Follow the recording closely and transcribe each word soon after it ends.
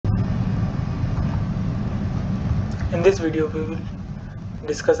In this video, we will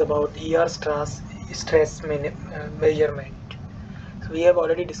discuss about stress measurement. So we have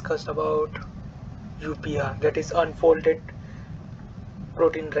already discussed about UPR, that is unfolded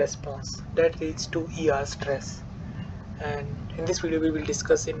protein response, that leads to ER stress. And in this video, we will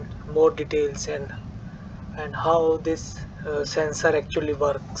discuss in more details and how this sensor actually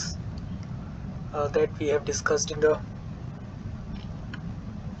works. That we have discussed in the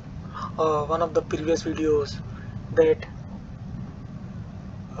one of the previous videos, that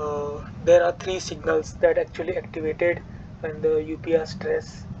there are three signals that actually activated when the UPR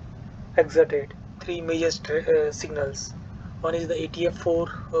stress exerted. Three major signals. One is the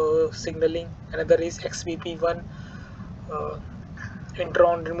ATF4 signaling, another is XBP1 uh,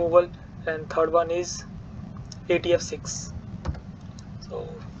 intron removal, and third one is ATF6. So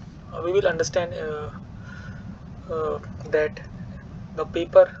we will understand that the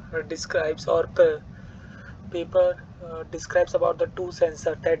paper describes, or the paper describes about the two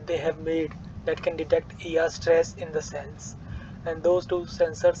sensors that they have made that can detect ER stress in the cells, and those two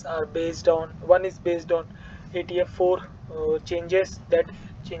sensors are based on, one is based on ATF4 changes, that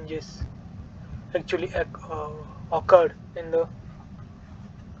changes actually occurred in the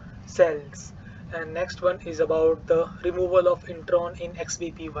cells, and next one is about the removal of intron in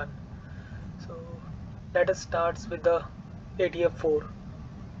XBP1. So let us start with the ATF4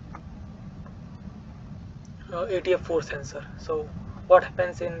 ATF4 sensor. So what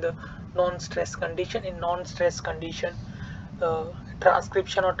happens in the non-stress condition? In non-stress condition,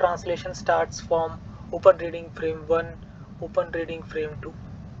 transcription or translation starts from open reading frame 1, open reading frame 2,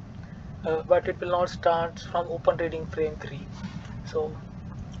 but it will not start from open reading frame 3. So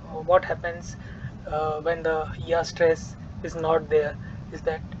what happens when the ER stress is not there is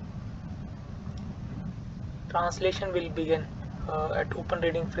that translation will begin at open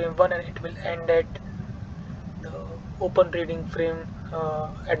reading frame 1 and it will end at the open reading frame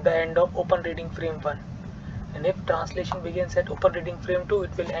at the end of open reading frame 1, and if translation begins at open reading frame 2,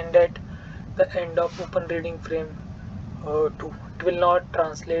 it will end at the end of open reading frame 2. It will not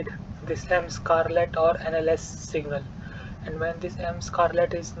translate this M scarlet or NLS signal, and when this M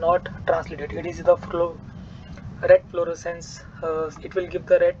scarlet is not translated, it is the red fluorescence, it will give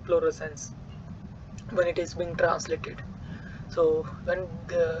the red fluorescence when it is being translated. So when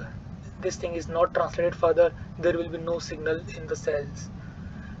this thing is not translated further, there will be no signal in the cells.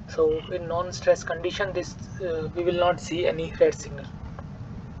 So in non-stress condition, this we will not see any red signal,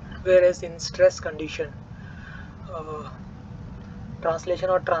 whereas in stress condition, uh, translation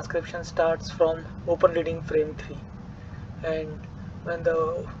or transcription starts from open reading frame 3, and when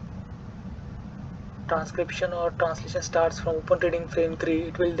the transcription or translation starts from open reading frame 3,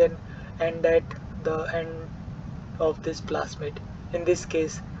 it will then end at the end of this plasmid. In this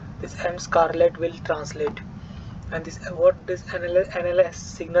case, this M scarlet will translate, and this what this NLS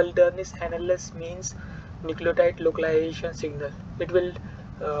signal done is, NLS means nucleotide localization signal. It will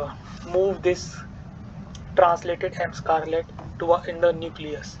move this translated M scarlet to in the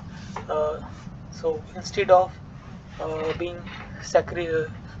nucleus. So instead of being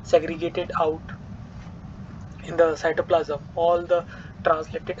segregated out in the cytoplasm, all the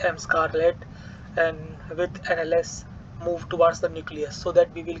translated M scarlet and with NLS move towards the nucleus, so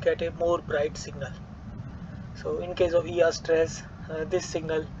that we will get a more bright signal. So in case of ER stress, this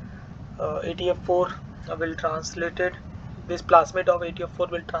signal ATF4 will translate it, this plasmid of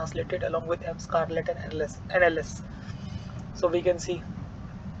ATF4 will translate it along with M scarlet and NLS. So we can see,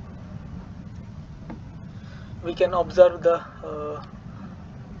 we can observe the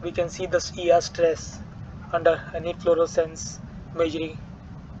we can see the ER stress under any fluorescence measuring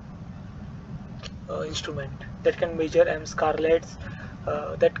instrument that can measure M scarlet's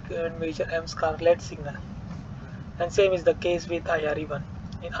signal. And same is the case with IRE1.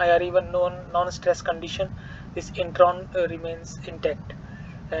 In IRE1 non-stress condition, this intron remains intact,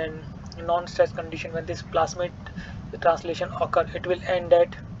 and in non-stress condition, when this plasmid translation occur, it will end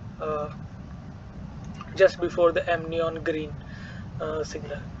at just before the M neon green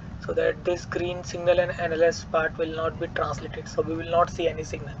signal, so that this green signal and NLS part will not be translated, so we will not see any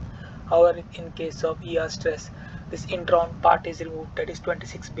signal. However, in case of ER stress, this intron part is removed, that is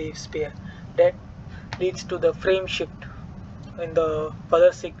 26 base pair, that leads to the frame shift in the further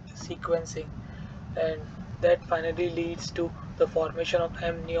sequencing, and that finally leads to the formation of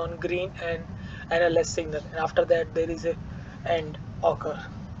M neon green and NLS signal, and after that there is a end occur.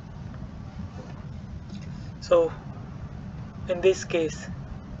 So in this case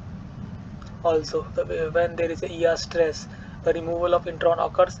also, when there is a ER stress, the removal of intron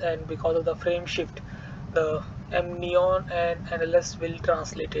occurs, and because of the frame shift, the M neon and NLS will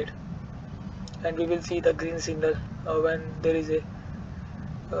translate it, and we will see the green signal when there is a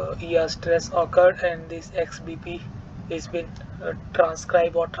ER stress occurred and this XBP is been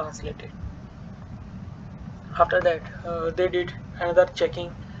transcribed or translated. After that they did another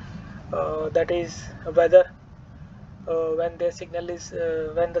checking, that is whether when the signal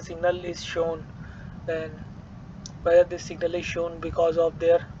is shown, then whether this signal is shown because of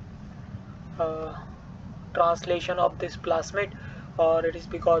their uh, translation of this plasmid or it is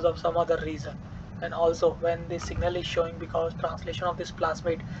because of some other reason, and also when the signal is showing because translation of this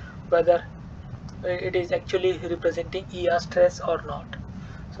plasmid, whether it is actually representing ER stress or not.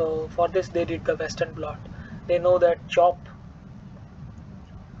 So for this they did the Western blot. They know that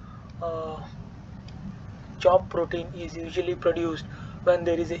uh, CHOP protein is usually produced when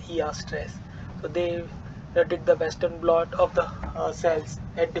there is a ER stress. So they did the Western blot of the cells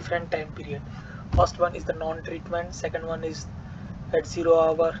at different time period. First one is the non-treatment, second one is at 0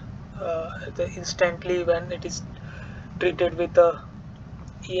 hour, instantly when it is treated with the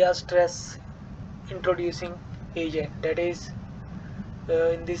ER stress introducing agent, that is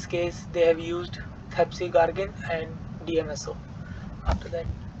in this case they have used hepsigargin and DMSO. After that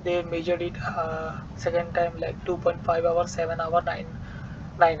they measured it second time like 2.5 hours, 7 hour,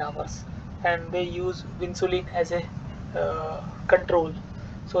 9 hours, and they use insulin as a control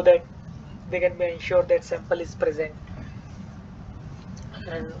so that they can be ensured that sample is present.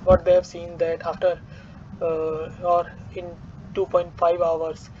 And what they have seen that after or in 2.5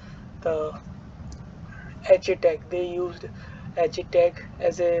 hours the HA tag, they used HA tag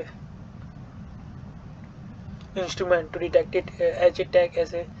as a instrument to detect it, HA tag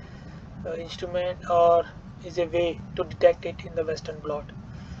as a instrument or is a way to detect it in the Western blot.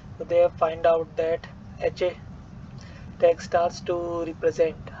 So they have find out that HA tag starts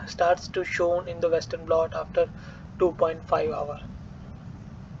to shown in the Western blot after 2.5 hour,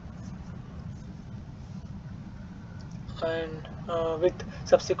 and with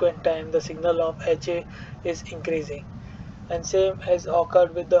subsequent time the signal of HA is increasing, and same has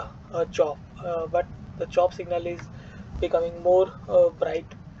occurred with the CHOP, but the CHOP signal is becoming more bright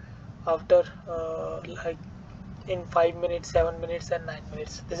after like in 5 minutes, 7 minutes and 9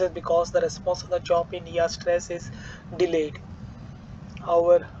 minutes. This is because the response of the CHOP in ER stress is delayed.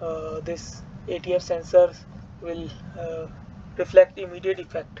 However, this ATF sensors will reflect immediate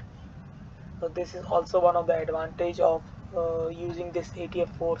effect. So this is also one of the advantage of using this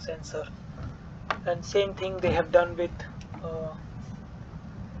ATF4 sensor. And same thing they have done with uh,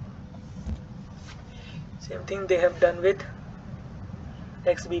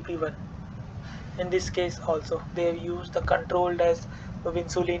 XBP1. In this case also they have used the controlled as of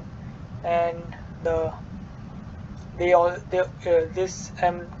insulin, and this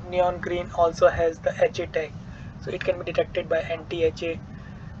neon green also has the HA tag, so it can be detected by anti-HA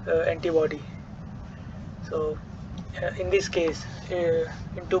antibody. So in this case in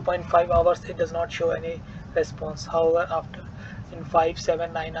 2.5 hours it does not show any response. However, after in 5,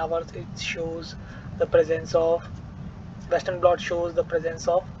 7, 9 hours it shows the presence of Western blot shows the presence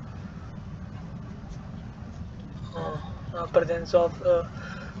of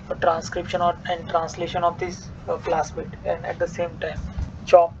a transcription and translation of this plasmid, and at the same time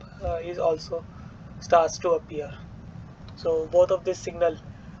CHOP is also starts to appear. So both of this signal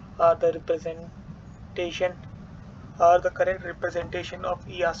are the representation are the correct representation of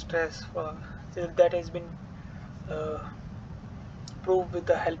ER stress that has been uh, proved with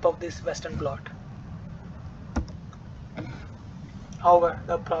the help of this Western blot. However,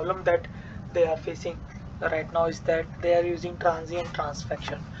 the problem that they are facing right now is that they are using transient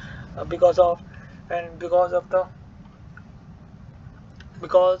transfection because of and because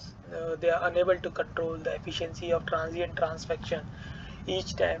they are unable to control the efficiency of transient transfection.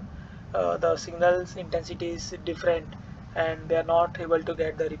 Each time the signal's intensity is different and they are not able to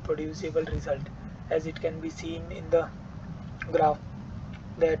get the reproducible result, as it can be seen in the graph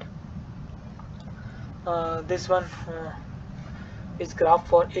that this one is graph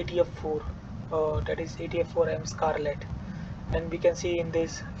for ATF4, that is ATF4M scarlet, and we can see in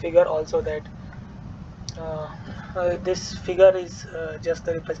this figure also that this figure is just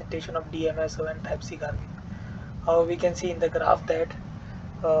the representation of DMSO and hepsigargin. We can see in the graph that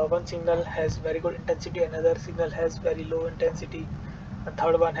one signal has very good intensity, another signal has very low intensity, a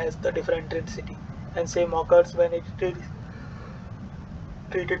third one has the different intensity, and same occurs when it is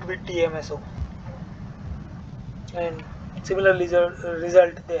treated with DMSO. And similar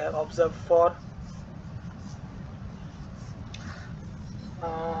result they have observed for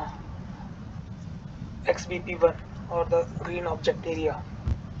uh, XBP1 or the green object area.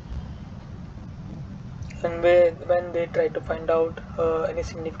 and when they try to find out any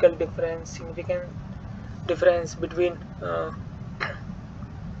significant difference between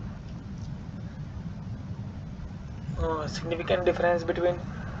significant difference between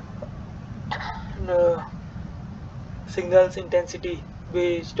uh, signals intensity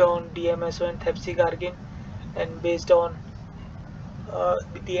based on DMSO and thepsigargin, and based on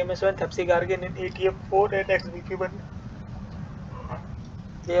DMSO and thepsigargin in ATF4 and XBP1,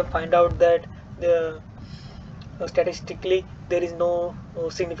 they have find out that the statistically there is no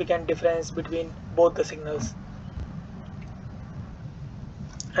significant difference between both the signals.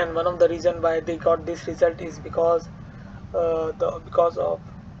 And one of the reason why they got this result is because because of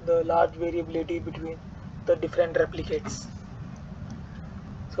the large variability between the different replicates.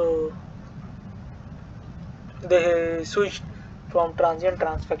 So they switched from transient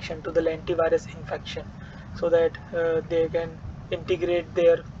transfection to the lentivirus infection, so that they can integrate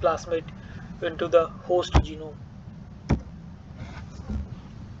their plasmid into the host genome.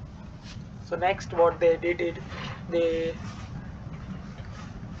 So next what they did is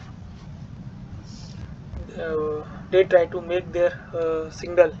they try to make their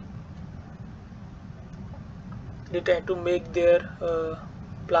signal they try to make their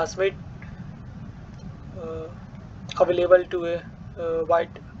plasmid uh, available to a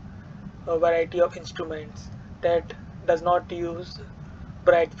wide variety of instruments that does not use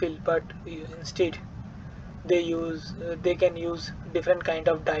bright field, but instead they can use different kind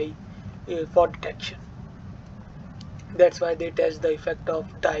of dye for detection. That's why they test the effect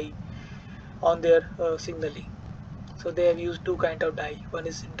of dye on their signaling. So they have used two kind of dye. One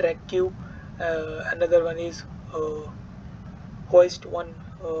is DRAGQ, another one is hoist,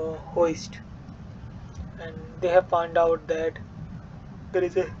 and they have found out that there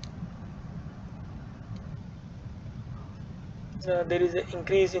is a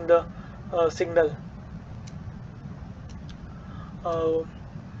increase in the signal uh,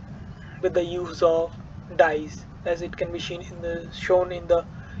 with the use of dyes, as it can be shown in the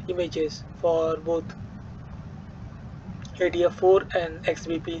images for both ATF4 and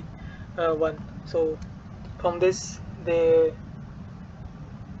XBP1. So from this they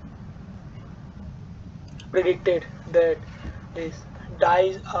predicted that these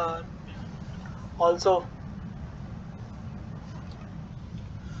dyes are also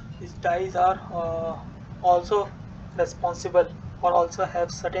also responsible, or also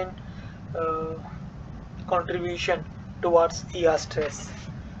have certain uh, contribution towards ER stress,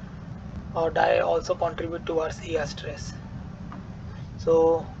 or dye also contribute towards ER stress.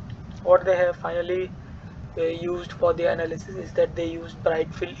 So what they have finally used for the analysis is that they used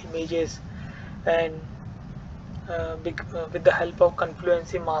bright field images, and with the help of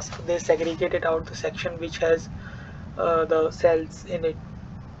confluency mask they segregated out the section which has the cells in it,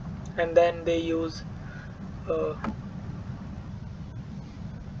 and then they use uh,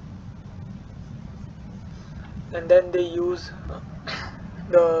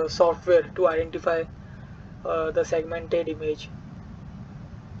 the software to identify the segmented image,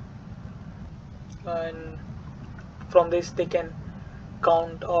 and from this they can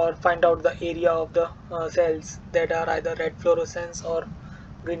count or find out the area of the cells that are either red fluorescence or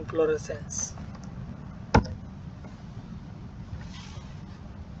green fluorescence.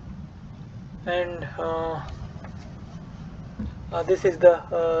 And this is the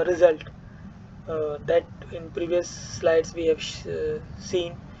result that in previous slides we have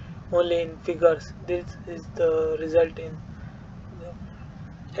seen only in figures. This is the result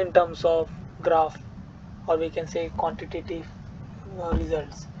in terms of graph, or we can say quantitative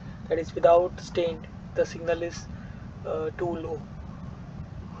results. That is, without stained the signal is too low,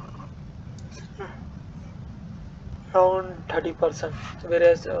 around 30%,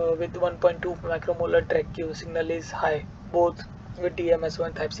 whereas with 1.2 micromolar TREC signal is high, both with DMSO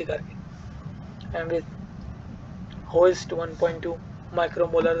and thepsigargin. And with hoist 1.2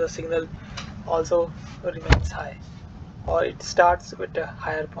 micromolar the signal also remains high, or it starts with a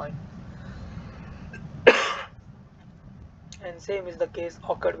higher point. And same is the case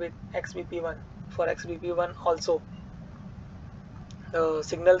occurred with XBP1. For XBP1 also the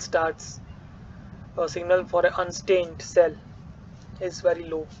signal for an unstained cell is very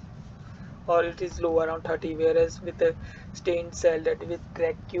low, or it is low around 30, whereas with a stained cell, that with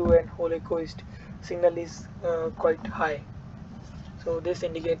TREC and holocaust, signal is quite high. So this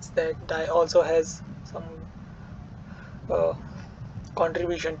indicates that dye also has some uh,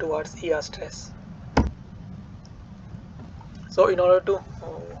 contribution towards ER stress. So in order to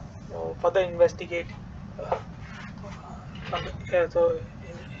further investigate uh, so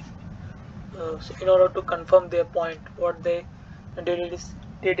in order to confirm their point, what they did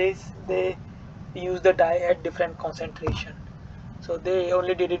is they use the dye at different concentration. So they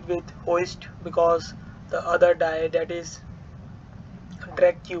only did it with hoist because the other dye, that is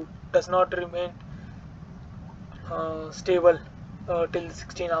drag Q, does not remain stable till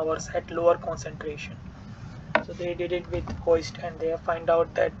 16 hours at lower concentration. So they did it with hoist, and they find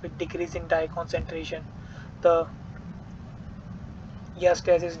out that with decreasing dye concentration, the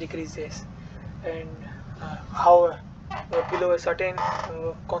stress decreases, and how below a certain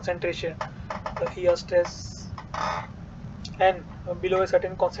concentration, the ER stress, and below a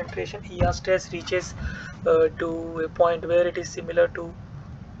certain concentration, ER stress reaches to a point where it is similar to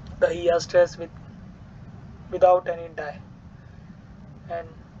the ER stress without any dye. And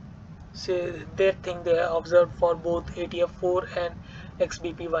say their thing they observed for both ATF4 and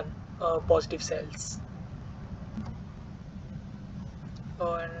XBP1 positive cells.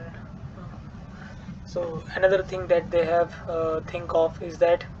 And so another thing that they have think of is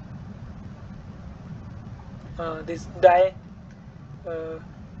that this dye, uh,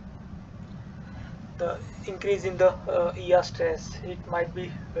 the increase in the ER stress, it might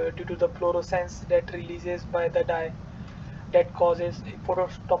be due to the fluorescence that releases by the dye that causes a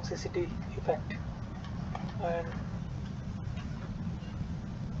phototoxicity effect. And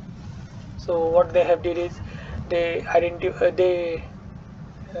so what they have did is they uh,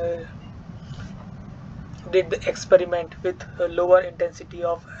 did the experiment with lower intensity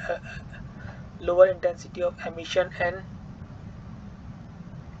of emission and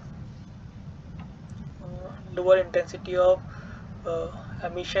lower intensity of uh,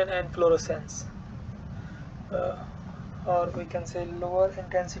 emission and fluorescence, uh, or we can say lower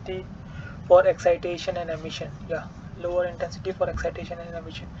intensity for excitation and emission. Yeah, lower intensity for excitation and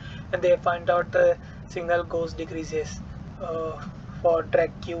emission, and they find out the signal goes decreases for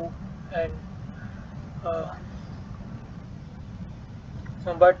drag Q, and uh,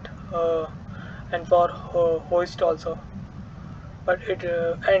 but and for hoist also, but it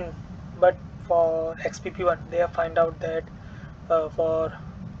and but for XPP1 they have find out that for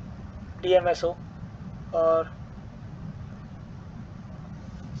DMSO or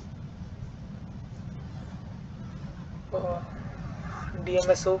uh,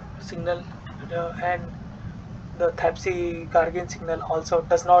 DMSO signal and the Thapsi-Gargin signal also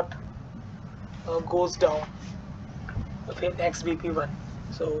does not goes down in XBP1.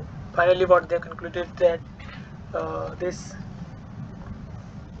 So finally what they concluded that this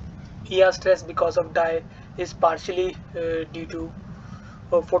ER stress because of dye is partially due to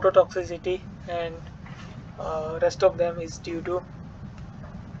phototoxicity, and rest of them is due to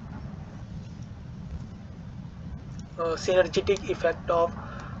synergetic effect of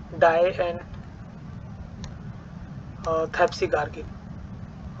dye and Thapsi-Gargin.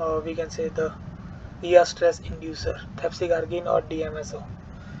 We can say the ER stress inducer, Thapsi-Gargin or DMSO.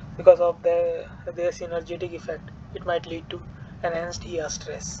 Because of their synergetic effect, it might lead to enhanced ER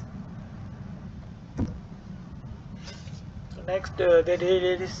stress. So next they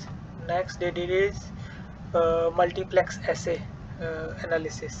did is multiplex assay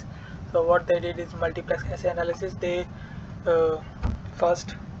analysis. So what they did is multiplex assay analysis. They uh,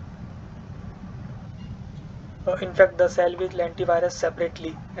 first infect the cell with lentivirus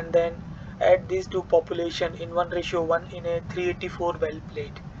separately, and then add these two population in 1:1 in a 384 well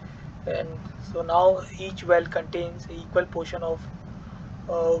plate. And so now each well contains equal portion of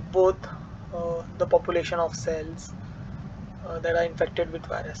both the population of cells that are infected with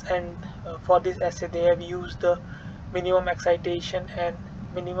virus. And for this assay they have used the minimum excitation and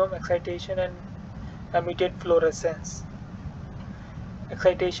emitted fluorescence,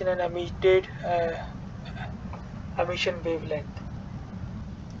 excitation and emitted emission wavelength,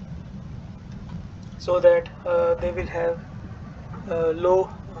 so that they will have low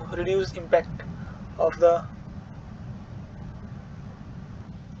reduced impact of the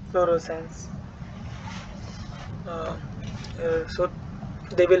fluorescence. So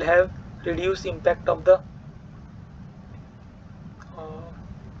they will have reduced impact of the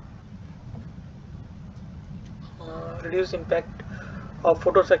reduced impact of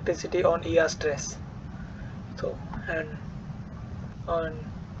phototoxicity on ER stress. So on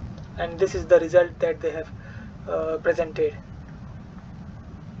and this is the result that they have presented.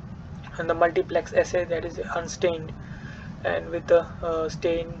 And the multiplex assay, that is unstained and with the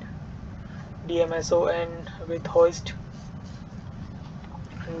stained DMSO and with hoist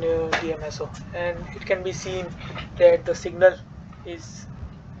and DMSO, and it can be seen that the signal is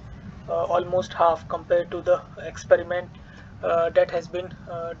almost half compared to the experiment that has been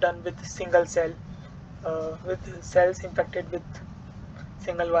done with single cell, with cells infected with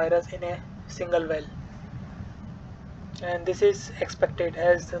single virus in a single well. and this is expected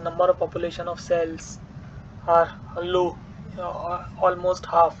as the number of population of cells are low, almost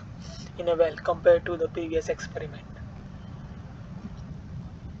half in a well compared to the previous experiment.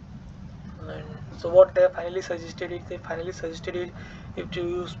 And so what they finally suggested is if you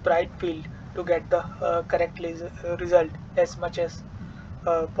use bright field to get the correct result as much as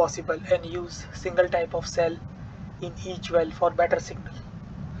possible, and use single type of cell in each well for better signal,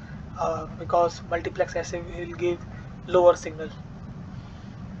 because multiplex assay will give lower signal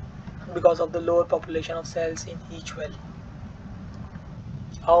because of the lower population of cells in each well.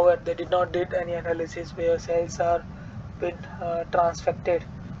 However, they did not did any analysis where cells are been transfected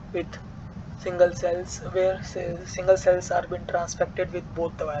with single cells, where single cells are been transfected with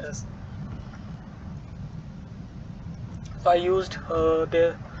both the virus. So I used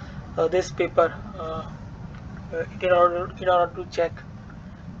this paper in order to check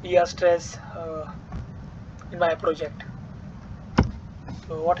ER stress in my project.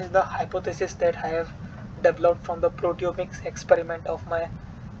 So what is the hypothesis that I have developed from the proteomics experiment of my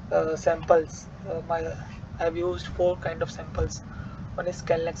samples? I have used 4 kind of samples. One is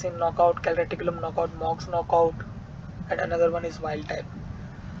Calnexin knockout, Calreticulin knockout, MOGS knockout, and another one is wild type.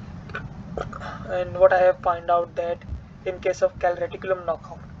 And what I have found out that in case of Calreticulin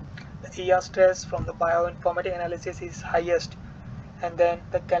knockout, the ER stress from the bioinformatic analysis is highest, and then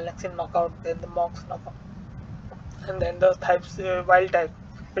the Calnexin knockout, then the MOGS knockout, and then the wild type,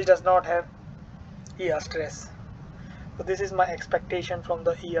 which does not have ER stress. So this is my expectation from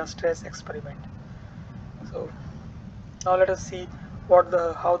the ER stress experiment. So now let us see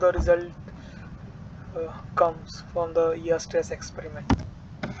how the result comes from the ER stress experiment.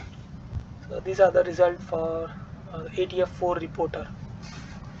 So these are the results for ATF4 reporter.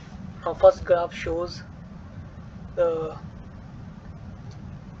 Now first graph shows the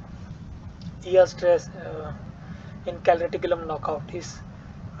ER stress in Calreticulin knockout is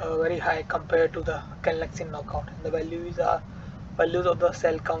very high compared to the Calnexin knockout. And the values of the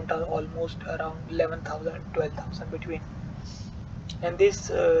cell count are almost around 11,000 and 12,000 between. And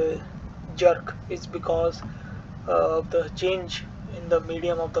this jerk is because of the change in the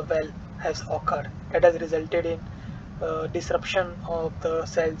medium of the well has occurred, that has resulted in disruption of the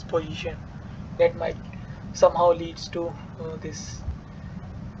cell's position, that might somehow leads to this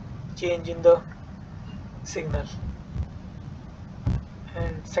change in the signal.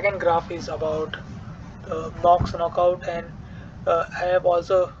 And second graph is about the MOGS knockout, and I have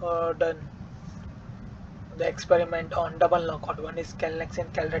also done the experiment on double knockout. One is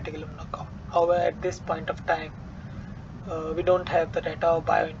Calnexin Calreticulin knockout. However, at this point of time we don't have the data of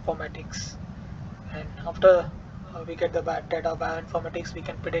bioinformatics, and after we get the data of bioinformatics, we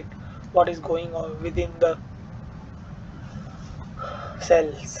can predict what is going on within the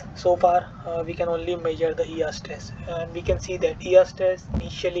cells. So far we can only measure the ER stress, and we can see that ER stress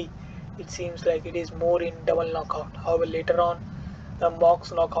initially it seems like it is more in double knockout. However, later on the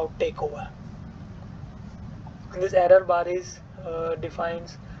MOGS knockout take over. And this error bar is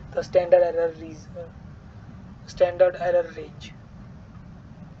defines the standard error range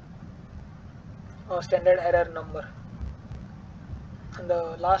or standard error number. And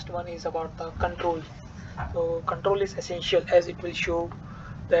the last one is about the control. So control is essential, as it will show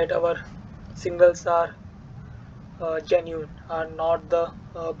that our signals are genuine, are not the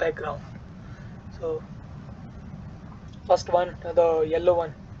background. So first one, the yellow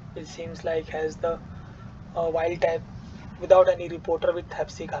one, it seems like has the wild type without any reporter with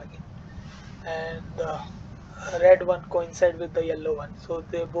hepsicargin, and the red one coincide with the yellow one, so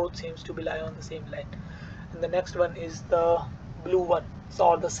they both seems to be lie on the same line. And the next one is the blue one,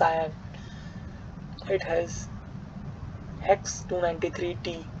 or the cyan. It has hex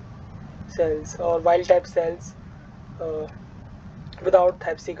 293T cells or wild type cells without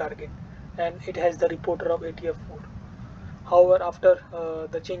hepsicargin, and it has the reporter of ATF4. However, after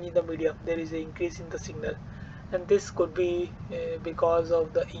the change in the medium, there is an increase in the signal, and this could be because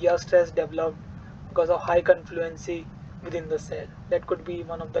of the ER stress developed because of high confluency within the cell. That could be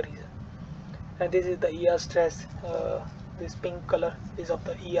one of the reasons. And this is the ER stress. This pink color is of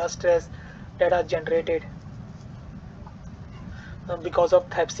the ER stress that are generated because of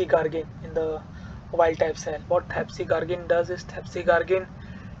hepsicargin in the wild type cell. What hepsicargin does is hepsicargin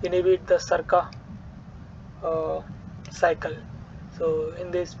inhibit the circa cycle. So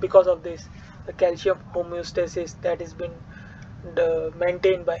in this, because of this, the calcium homeostasis that has been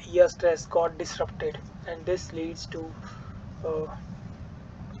maintained by ER stress got disrupted, and this leads to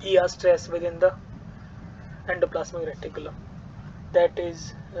ER stress within the endoplasmic reticulum. That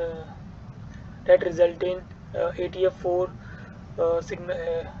is that result in ATF4 signal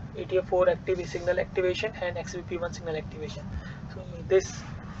ATF4 active signal activation and XBP1 signal activation. So this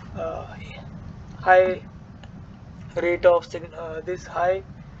high rate of this high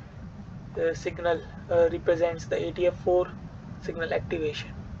signal represents the ATF4 signal activation.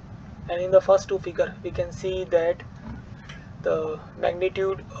 And in the first two figure we can see that the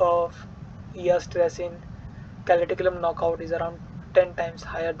magnitude of ER stress in calreticulum knockout is around 10 times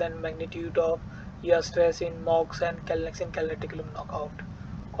higher than magnitude of ER stress in MOGS and Calnexin calreticulum knockout,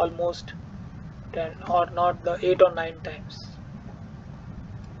 almost 10 or not the 8 or 9 times.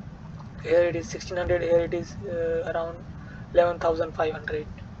 Here it is 1600, here it is around 11,500.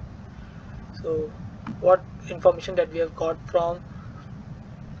 So what information that we have got from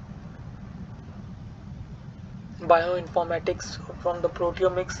bioinformatics, from the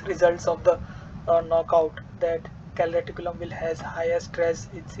proteomics results of the knockout, that calreticulum will has higher stress,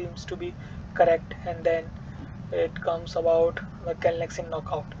 it seems to be correct, and then it comes about the Calnexin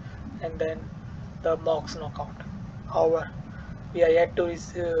knockout and then the MOGS knockout. However, we are yet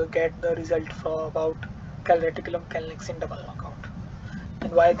to get the result for about calreticulum Calnexin double knockout,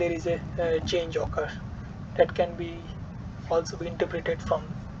 and why there is a change occur. That can be also be interpreted from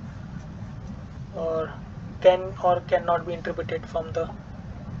or can or cannot be interpreted from the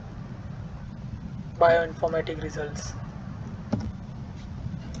bioinformatic results.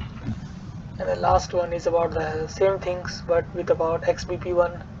 And the last one is about the same things but with about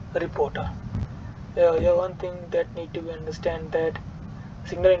XBP1 reporter. Yeah, one thing that need to be understand that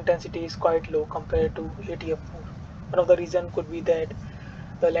signal intensity is quite low compared to ATF4. One of the reason could be that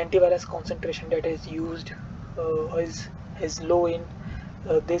the lentivirus concentration that is used is low in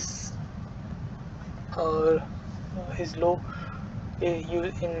this is low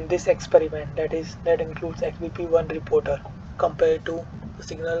in this experiment, that includes XBP1 reporter, compared to the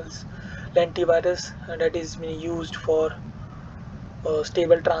signals lentivirus that is being used for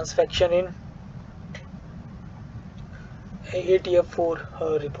stable transfection in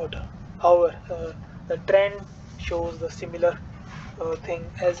ATF4 reporter. However, the trend shows the similar thing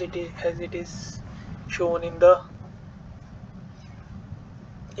as it is shown in the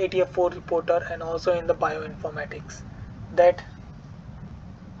ATF4 reporter and also in the bioinformatics, that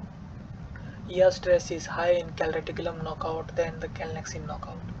ER stress is high in calreticulum knockout than the Calnexin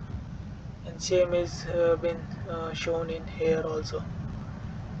knockout, and same is been shown in here also,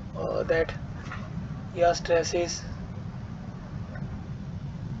 that ER stress is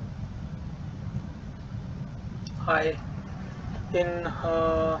high in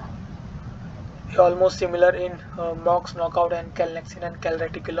almost similar in MOGS knockout and Calnexin and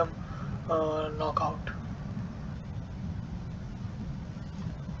calreticulum knockout.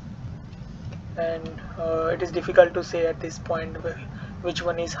 And it is difficult to say at this point which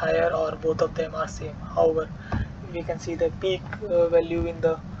one is higher or both of them are same. However, we can see the peak value in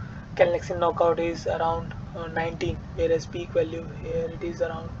the Calnexin knockout is around 19, whereas peak value here it is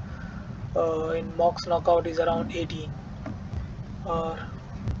around in MOGS knockout is around 18, or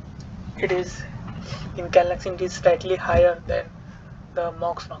it is in Calnexin it is slightly higher than the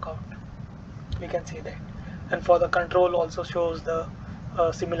MOGS knockout, we can say that. And for the control also shows the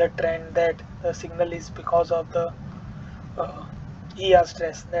similar trend, that the signal is because of the ER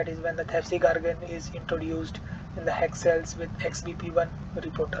stress, that is when the thepsigargan is introduced in the hex cells with XBP1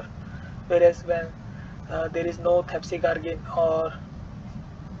 reporter, whereas when there is no thepsigargan or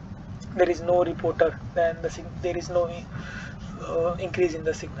there is no reporter, then there is no increase in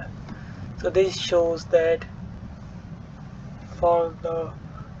the signal. So this shows that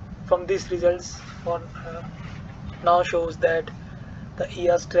from these results now shows that the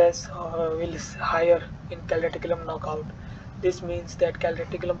ER stress is higher in calreticulum knockout. This means that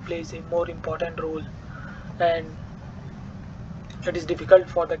calreticulum plays a more important role, and it is difficult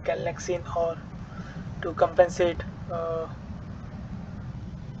for the Calnexin or to compensate.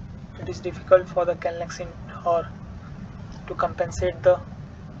 It is difficult for the Calnexin or to compensate the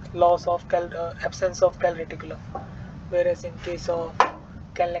loss of absence of calreticulum, whereas in case of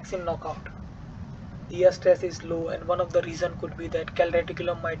Calnexin knockout, ER stress is low, and one of the reason could be that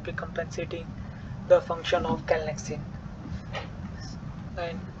calreticulum might be compensating the function of Calnexin.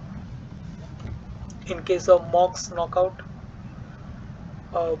 And in case of MOGS knockout,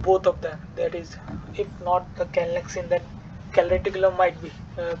 both of them, that is, if not the Calnexin, then calreticulum might be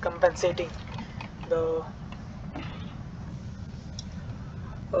compensating the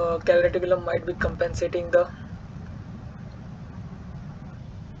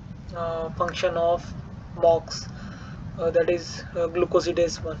function of MOGS, that is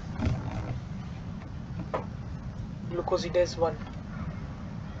glucosidase 1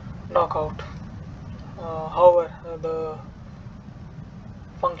 knockout. However, the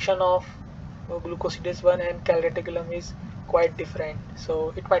function of glucosidase 1 and calreticulin is quite different.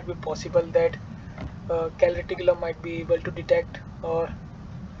 So it might be possible that calreticulin might be able to detect or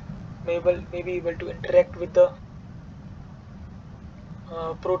maybe able to interact with the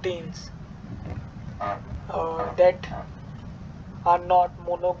proteins that are not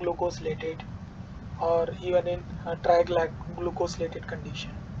monoglucosylated or even in a triglycosylated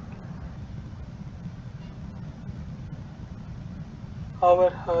condition.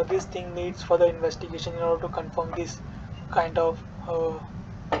 However, this thing needs further investigation in order to confirm kind of uh,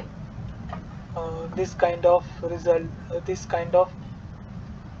 this kind of result, this kind of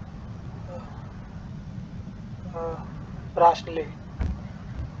rationale.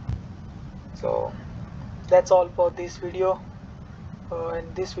 So that's all for this video,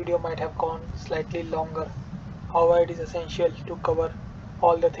 and this video might have gone slightly longer. However, it is essential to cover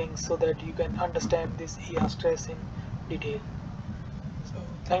all the things so that you can understand this ER stress in detail. So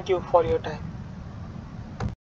thank you for your time.